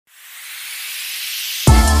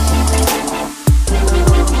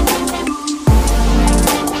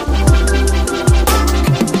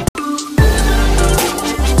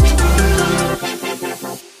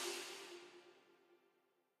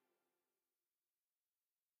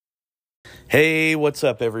Hey, what's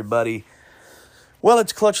up, everybody? Well,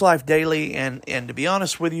 it's Clutch Life Daily, and to be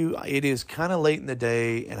honest with you, it is kind of late in the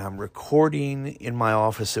day, and I'm recording in my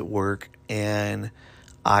office at work, and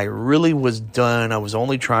I really was done. I was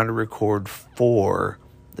only trying to record 4.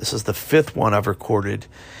 This is the 5th one I've recorded,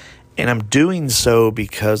 and I'm doing so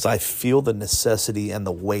because I feel the necessity and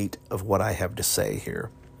the weight of what I have to say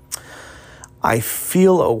here. I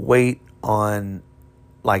feel a weight on,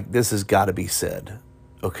 like, this has got to be said.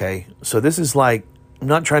 Okay, so this is like, I'm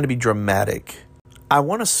not trying to be dramatic. I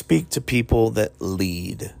want to speak to people that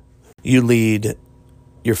lead. You lead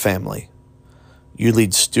your family. You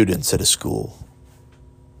lead students at a school.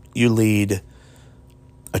 You lead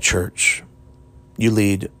a church. You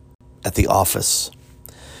lead at the office.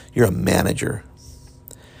 You're a manager.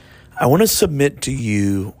 I want to submit to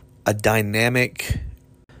you a dynamic,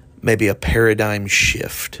 maybe a paradigm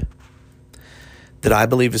shift that I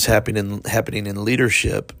believe is happening in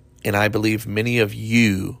leadership, and I believe many of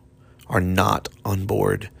you are not on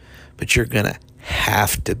board, but you're going to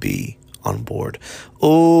have to be on board.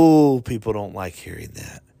 Oh, people don't like hearing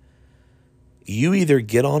that. You either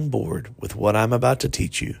get on board with what I'm about to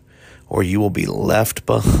teach you, or you will be left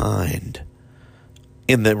behind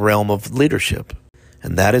in the realm of leadership.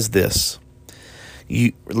 And that is this.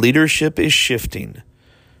 Leadership is shifting.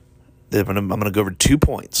 I'm going to go over 2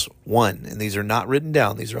 points. One, and these are not written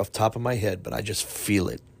down. These are off the top of my head, but I just feel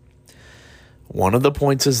it. One of the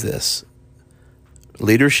points is this.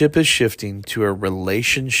 Leadership is shifting to a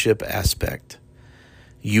relationship aspect.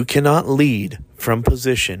 You cannot lead from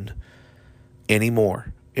position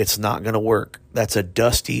anymore. It's not going to work. That's a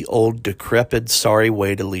dusty, old, decrepit, sorry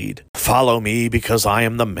way to lead. Follow me because I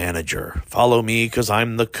am the manager. Follow me because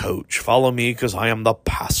I'm the coach. Follow me because I am the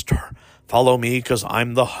pastor. Follow me because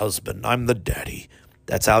I'm the husband. I'm the daddy.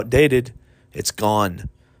 That's outdated. It's gone.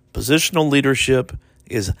 Positional leadership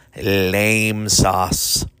is lame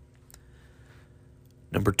sauce.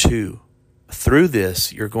 Number 2, through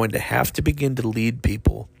this, you're going to have to begin to lead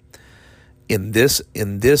people in this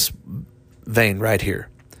vein right here.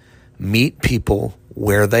 Meet people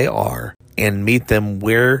where they are and meet them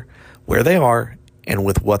where they are and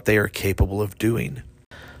with what they are capable of doing.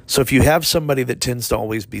 So if you have somebody that tends to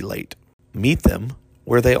always be late, meet them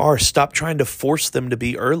where they are. Stop trying to force them to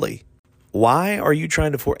be early. Why are you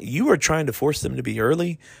trying to force? You are trying to force them to be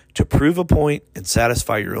early to prove a point and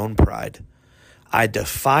satisfy your own pride. I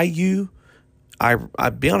defy you.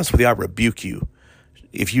 I'll be honest with you, I rebuke you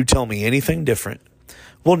if you tell me anything different.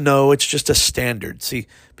 Well, no, it's just a standard. See,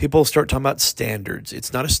 people start talking about standards.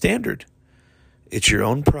 It's not a standard. It's your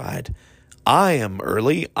own pride. I am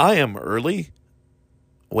early.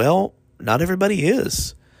 Well, not everybody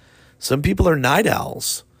is. Some people are night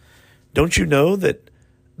owls. Don't you know that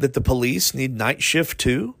the police need night shift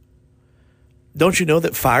too? Don't you know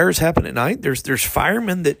that fires happen at night? There's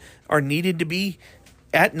firemen that are needed to be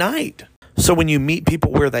at night. So when you meet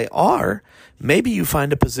people where they are, maybe you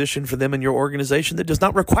find a position for them in your organization that does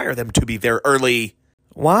not require them to be there early.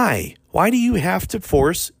 Why? Why do you have to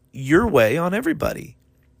force your way on everybody?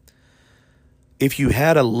 If you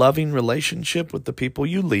had a loving relationship with the people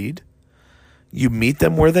you lead, you meet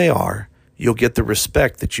them where they are, you'll get the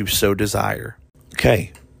respect that you so desire.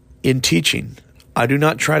 Okay, in teaching, I do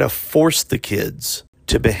not try to force the kids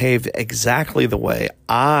to behave exactly the way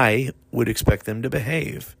I would expect them to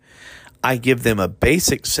behave. I give them a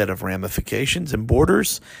basic set of ramifications and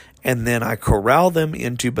borders, and then I corral them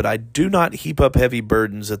into, but I do not heap up heavy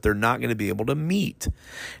burdens that they're not going to be able to meet.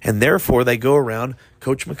 And therefore, they go around,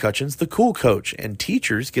 Coach McCutcheon's the cool coach, and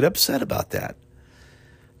teachers get upset about that.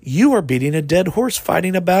 You are beating a dead horse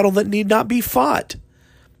fighting a battle that need not be fought.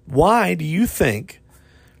 Why do you think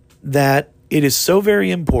that it is so very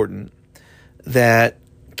important that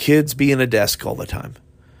kids be in a desk all the time?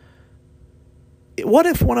 What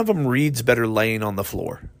if one of them reads better laying on the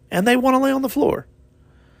floor and they want to lay on the floor?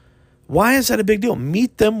 Why is that a big deal?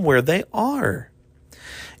 Meet them where they are.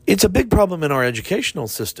 It's a big problem in our educational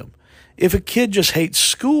system. If a kid just hates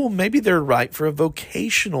school, maybe they're right for a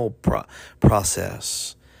vocational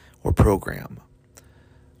process or program.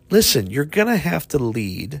 Listen, you're going to have to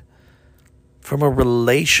lead from a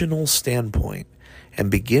relational standpoint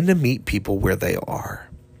and begin to meet people where they are.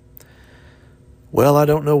 Well, I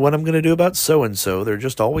don't know what I'm going to do about so-and-so. They're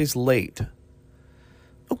just always late.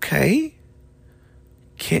 Okay.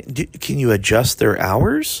 Can you adjust their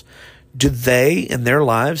hours? Do they in their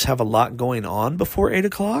lives have a lot going on before 8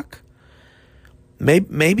 o'clock?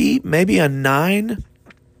 Maybe a 9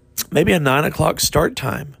 o'clock start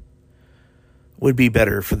time would be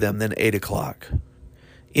better for them than 8 o'clock.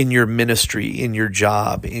 In your ministry, in your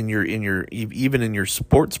job, even in your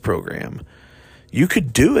sports program, You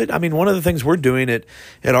could do it. I mean, one of the things we're doing at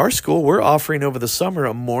our school, we're offering over the summer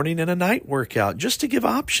a morning and a night workout just to give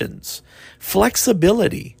options,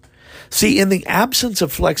 flexibility. See, in the absence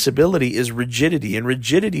of flexibility is rigidity, and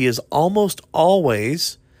rigidity is almost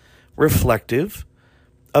always reflective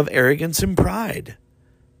of arrogance and pride.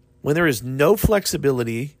 When there is no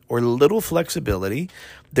flexibility or little flexibility,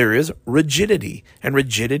 there is rigidity, and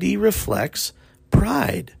rigidity reflects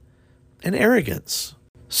pride and arrogance.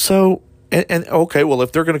 So, and okay, well,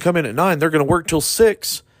 if they're going to come in at 9, they're going to work till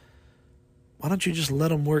 6. Why don't you just let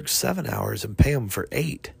them work 7 hours and pay them for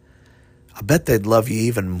 8? I bet they'd love you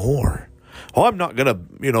even more. Oh, I'm not going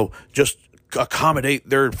to, just accommodate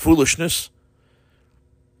their foolishness.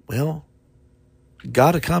 Well,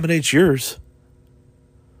 God accommodates yours.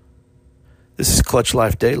 This is Clutch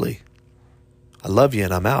Life Daily. I love you,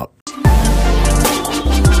 and I'm out.